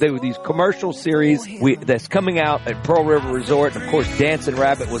on. There were these commercial series that's coming out at Pearl River Resort. And of course, Dancing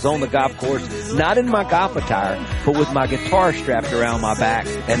Rabbit was on the golf course, not in my golf attire, but with my guitar strapped around my back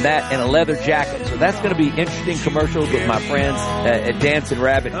and a leather jacket. So that's going to be interesting commercials with my friends at Dancing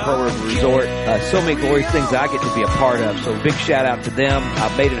Rabbit and Pearl River Resort. So many glorious things that I get to be a part of. So big shout out to them.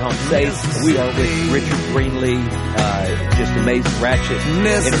 I made it home safe. We are with Richard Greenlee, just amazing ratchet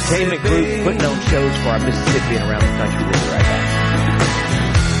entertainment group, putting on shows for our Mississippi and around the country. We'll be right back.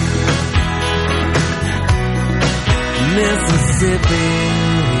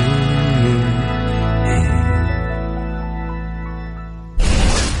 Mississippi.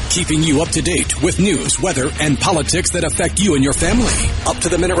 Keeping you up to date with news, weather, and politics that affect you and your family.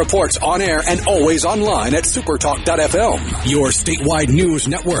 Up-to-the-minute reports on air and always online at supertalk.fm. Your statewide news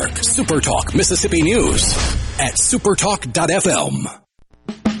network, SuperTalk Mississippi News at supertalk.fm.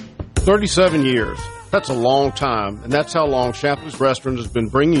 37 years. That's a long time, and that's how long Shapley's Restaurant has been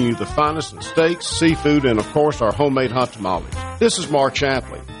bringing you the finest in steaks, seafood, and, of course, our homemade hot tamales. This is Mark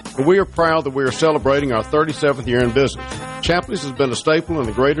Shapley, and we are proud that we are celebrating our 37th year in business. Shapley's has been a staple in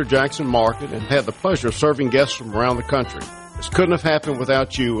the greater Jackson market and had the pleasure of serving guests from around the country. This couldn't have happened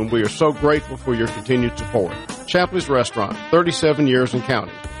without you, and we are so grateful for your continued support. Shapley's Restaurant, 37 years and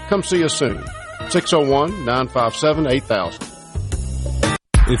counting. Come see us soon. 601-957-8000.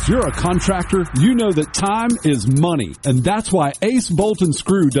 If you're a contractor, you know that time is money, and that's why Ace Bolt &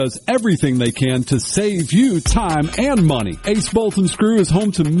 Screw does everything they can to save you time and money. Ace Bolt & Screw is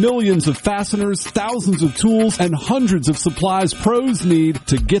home to millions of fasteners, thousands of tools, and hundreds of supplies pros need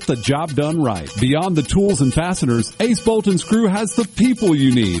to get the job done right. Beyond the tools and fasteners, Ace Bolt & Screw has the people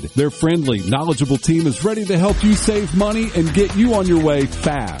you need. Their friendly, knowledgeable team is ready to help you save money and get you on your way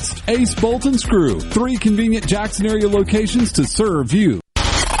fast. Ace Bolt & Screw, 3 convenient Jackson area locations to serve you.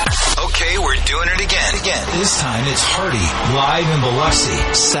 Doing it again. This time it's Hardy, live in Biloxi,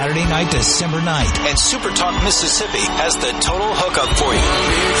 Saturday night, December 9th. And SuperTalk Mississippi has the total hookup for you.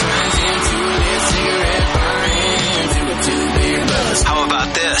 How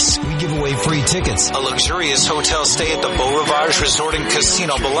about this? We give away free tickets, a luxurious hotel stay at the Beau Rivage Resort and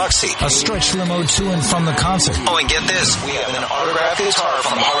Casino Biloxi, a stretch limo to and from the concert. Oh, and get this, we have an autographed guitar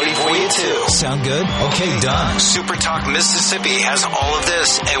from Hardy for you too. Sound good? Okay, done. SuperTalk Mississippi has all of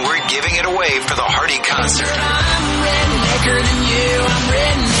this, and we're giving it away for the Hardy concert. I'm rednecker than you. I'm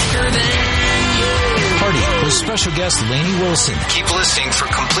rednecker than you. Hardy with special guest Lainey Wilson. Keep listening for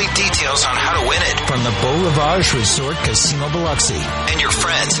complete details on how to win it from the Beau Rivage Resort Casino Biloxi and your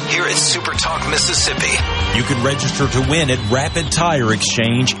friends here at SuperTalk Mississippi. You can register to win at Rapid Tire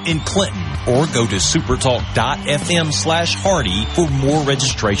Exchange in Clinton or go to supertalk.fm/Hardy for more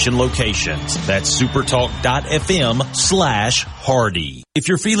registration locations. That's supertalk.fm/Hardy. If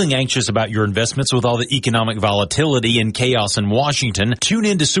you're feeling anxious about your investments with all the economic volatility and chaos in Washington, tune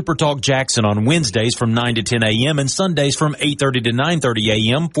in to SuperTalk Jackson on Wednesdays from 9 to 10 a.m. and Sundays from 8:30 to 9:30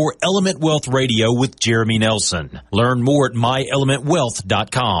 a.m. for Element Wealth Radio with Jeremy Nelson. Learn more at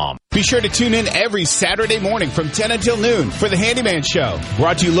myelementwealth.com. Be sure to tune in every Saturday morning from 10 until noon for the Handyman Show.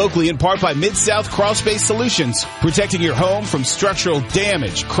 Brought to you locally in part by Mid-South Crawl Space Solutions, protecting your home from structural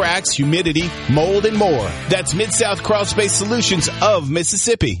damage, cracks, humidity, mold, and more. That's Mid-South Crawl Space Solutions of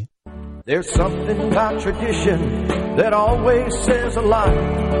Mississippi. There's something about tradition that always says a lot.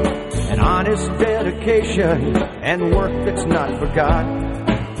 An honest dedication and work that's not forgot.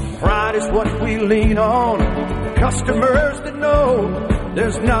 Pride is what we lean on. Customers that know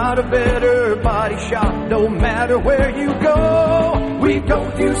there's not a better body shop no matter where you go. We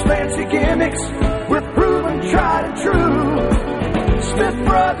don't use fancy gimmicks. We're proven tried and true. Smith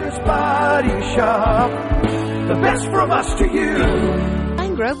Brothers Body Shop. The best from us to you.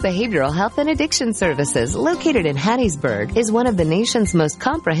 Pine Grove Behavioral Health and Addiction Services, located in Hattiesburg, is one of the nation's most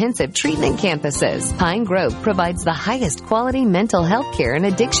comprehensive treatment campuses. Pine Grove provides the highest quality mental health care and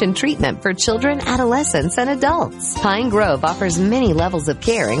addiction treatment for children, adolescents, and adults. Pine Grove offers many levels of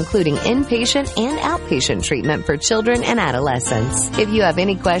care, including inpatient and outpatient treatment for children and adolescents. If you have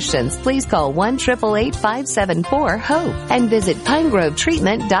any questions, please call 1-888-574-HOPE and visit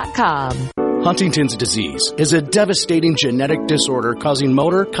pinegrovetreatment.com. Huntington's disease is a devastating genetic disorder causing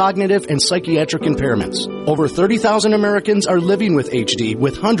motor, cognitive, and psychiatric impairments. Over 30,000 Americans are living with HD,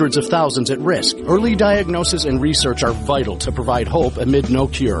 with hundreds of thousands at risk. Early diagnosis and research are vital to provide hope amid no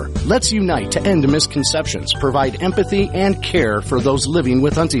cure. Let's unite to end misconceptions, provide empathy and care for those living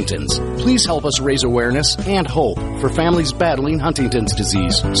with Huntington's. Please help us raise awareness and hope for families battling Huntington's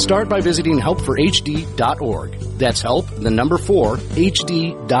disease. Start by visiting helpforhd.org. That's help, the number 4,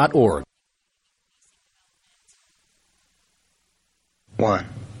 hd.org. 1,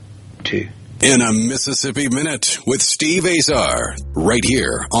 2. In a Mississippi Minute with Steve Azar, right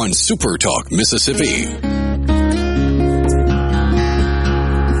here on SuperTalk Mississippi.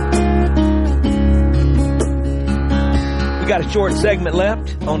 We got a short segment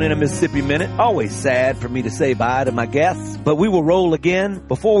left on In a Mississippi Minute. Always sad for me to say bye to my guests, but we will roll again.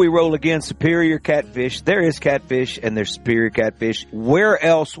 Before we roll again, Superior Catfish. There is catfish and there's Superior Catfish. Where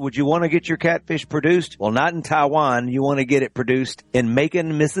else would you want to get your catfish produced? Well, not in Taiwan. You want to get it produced in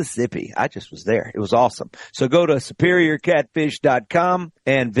Macon, Mississippi. I just was there. It was awesome. So go to superiorcatfish.com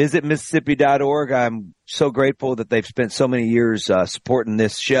and visit Mississippi.org. I'm so grateful that they've spent so many years supporting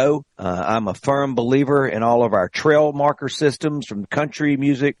this show. I'm a firm believer in all of our trail marker systems, from country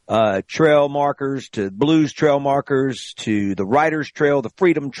music trail markers to blues trail markers to the Writer's Trail, the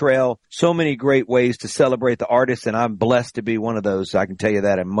Freedom Trail. So many great ways to celebrate the artists, and I'm blessed to be one of those. I can tell you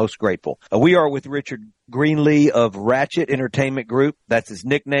that. I'm most grateful. We are with Richard Greenlee of Ratchet Entertainment Group. That's his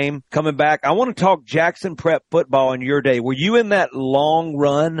nickname. Coming back, I want to talk Jackson Prep football in your day. Were you in that long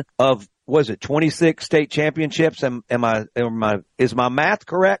run of, was it 26 state championships? Is my math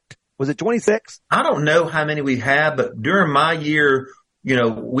correct? Was it 26? I don't know how many we had, but during my year,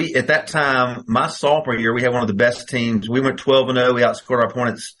 we, at that time, my sophomore year, we had one of the best teams. We went 12-0. We outscored our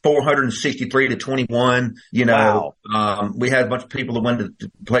opponents 463-21. Wow. We had a bunch of people that went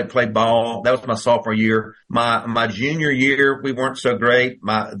to play ball. That was my sophomore year. My junior year, we weren't so great.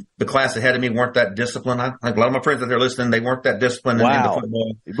 The class ahead of me weren't that disciplined. I think a lot of my friends out there listening, they weren't that disciplined in the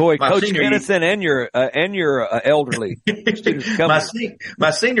football. Boy, Coach Kennison and your elderly students coming.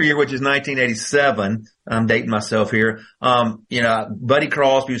 My senior year, which is 1987, I'm dating myself here. Buddy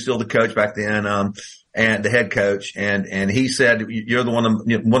Crosby was still the coach back then, and the head coach, and he said, "You're the one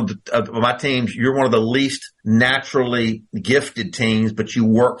of my teams. You're one of the least naturally gifted teams, but you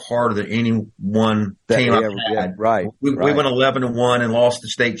work harder than any one team I've had." Right. We went 11-1 and lost the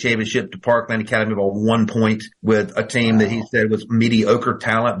state championship to Parkland Academy by 1 point with a team that he said was mediocre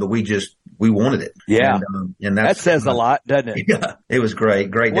talent, but we wanted it. Yeah. And that says a lot, doesn't it? Yeah. It was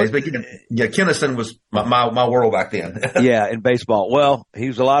great days. But Kennison was my world back then. Yeah, in baseball. Well, he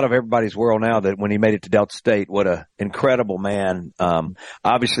was a lot of everybody's world now that when he made it to Delta State, what a incredible man.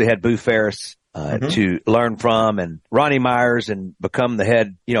 Obviously had Boo Ferris to learn from, and Ronnie Myers, and become the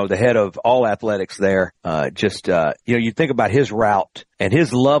head of all athletics there. You think about his route and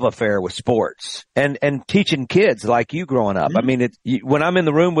his love affair with sports and teaching kids like you growing up. I mean, when I'm in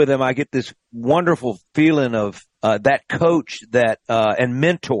the room with him, I get this wonderful feeling of that coach and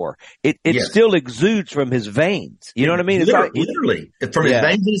mentor. It still exudes from his veins. You know what I mean? Literally from his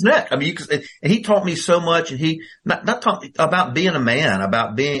veins in his neck. I mean, and he taught me so much, and he not taught me about being a man,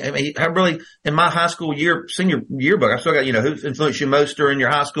 about being, I really, in my high school senior yearbook, I still got, who influenced you most during your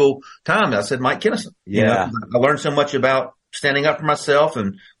high school time? I said, Mike Kennison. Yeah. I learned so much about standing up for myself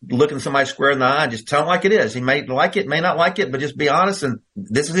and looking somebody square in the eye and just tell them like it is. He may like it, may not like it, but just be honest. And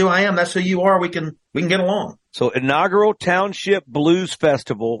this is who I am. That's who you are. We can get along. So inaugural Township Blues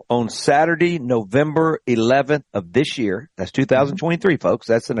Festival on Saturday, November 11th of this year. That's 2023, folks.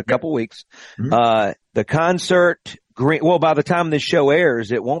 That's in a couple weeks. Mm-hmm. The concert, by the time this show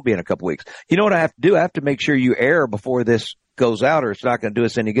airs, it won't be in a couple weeks. You know what I have to do? I have to make sure you air before this goes out, or it's not going to do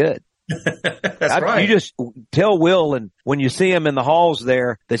us any good. That's right. You just tell Will, and when you see him in the halls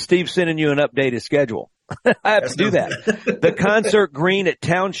there, that Steve's sending you an updated schedule. I have to do that. The concert green at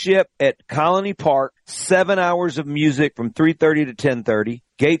Township at Colony Park, 7 hours of music from 3:30 to 10:30.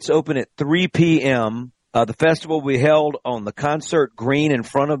 Gates open at 3 p.m. The festival will be held on the concert green in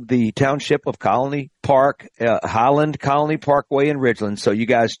front of the Township of Colony Park, Highland Colony Parkway in Ridgeland. So you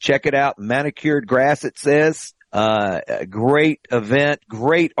guys check it out. Manicured grass, it says. A great event,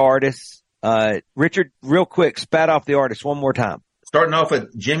 great artists. Richard, real quick, spat off the artists one more time. Starting off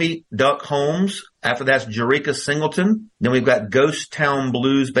with Jimmy Duck Holmes. After that's Jericka Singleton. Then we've got Ghost Town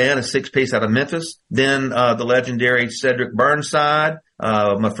Blues Band, a 6-piece out of Memphis. Then the legendary Cedric Burnside,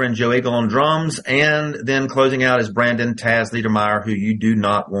 my friend Joe Eagle on drums, and then closing out is Brandon Taz Liedermeyer, who you do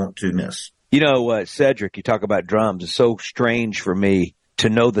not want to miss. Cedric, you talk about drums. It's so strange for me to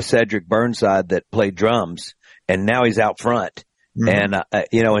know the Cedric Burnside that played drums, and now he's out front. Mm-hmm. And,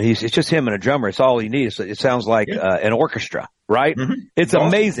 it's just him and a drummer. It's all he needs. It sounds like an orchestra, right? Mm-hmm. It's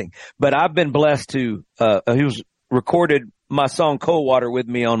amazing. But I've been blessed to, he was recorded my song Coldwater with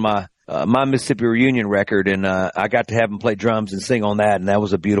me on my Mississippi Reunion record. And, I got to have him play drums and sing on that. And that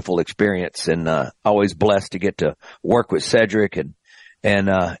was a beautiful experience, and, always blessed to get to work with Cedric.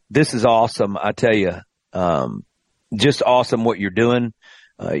 And this is awesome. I tell you, just awesome what you're doing.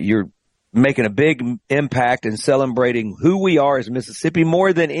 You're making a big impact and celebrating who we are as Mississippi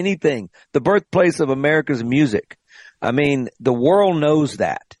more than anything. The birthplace of America's music. I mean, the world knows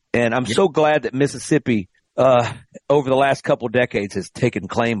that. And I'm so glad that Mississippi, over the last couple of decades has taken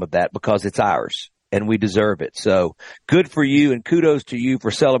claim of that, because it's ours and we deserve it. So good for you, and kudos to you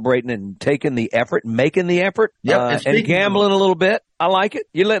for celebrating and taking the effort, making the effort, and gambling a little bit. I like it.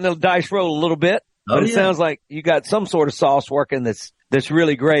 You're letting the dice roll a little bit, but it sounds like you got some sort of sauce working that's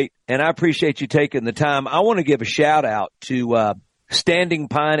really great, and I appreciate you taking the time. I want to give a shout out to Standing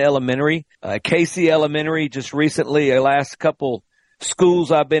Pine Elementary, Casey Elementary. Just recently, the last couple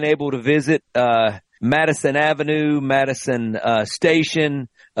schools I've been able to visit, Madison Avenue, Madison Station.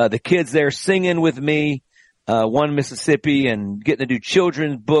 The kids there singing with me, One Mississippi, and getting to do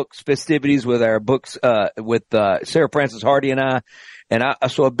children's books festivities with our books with Sarah Francis Hardy and I. And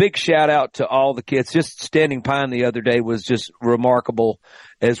so a big shout out to all the kids. Just Standing Pine the other day was just remarkable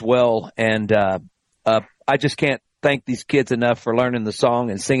as well. And, I just can't thank these kids enough for learning the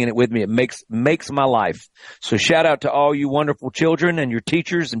song and singing it with me. It makes my life. So shout out to all you wonderful children and your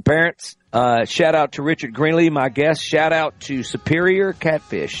teachers and parents. Shout out to Richard Greenlee, my guest. Shout out to Superior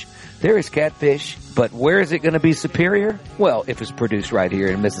Catfish. There is catfish, but where is it going to be superior? Well, if it's produced right here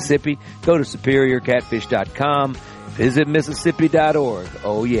in Mississippi, go to superiorcatfish.com. Visit Mississippi.org.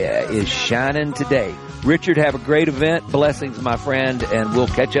 Oh, yeah, it's shining today. Richard, have a great event. Blessings, my friend, and we'll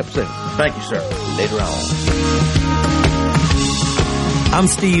catch up soon. Thank you, sir. Later on. I'm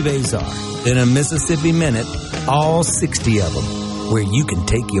Steve Azar. In a Mississippi Minute, all 60 of them, where you can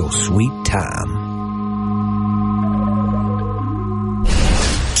take your sweet time.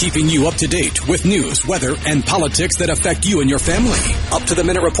 Keeping you up to date with news, weather, and politics that affect you and your family.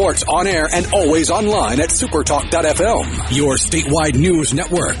 Up-to-the-minute reports on air and always online at supertalk.fm. Your statewide news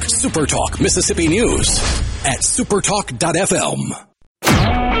network, SuperTalk Mississippi News at supertalk.fm.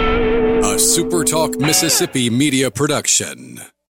 A SuperTalk Mississippi Media production.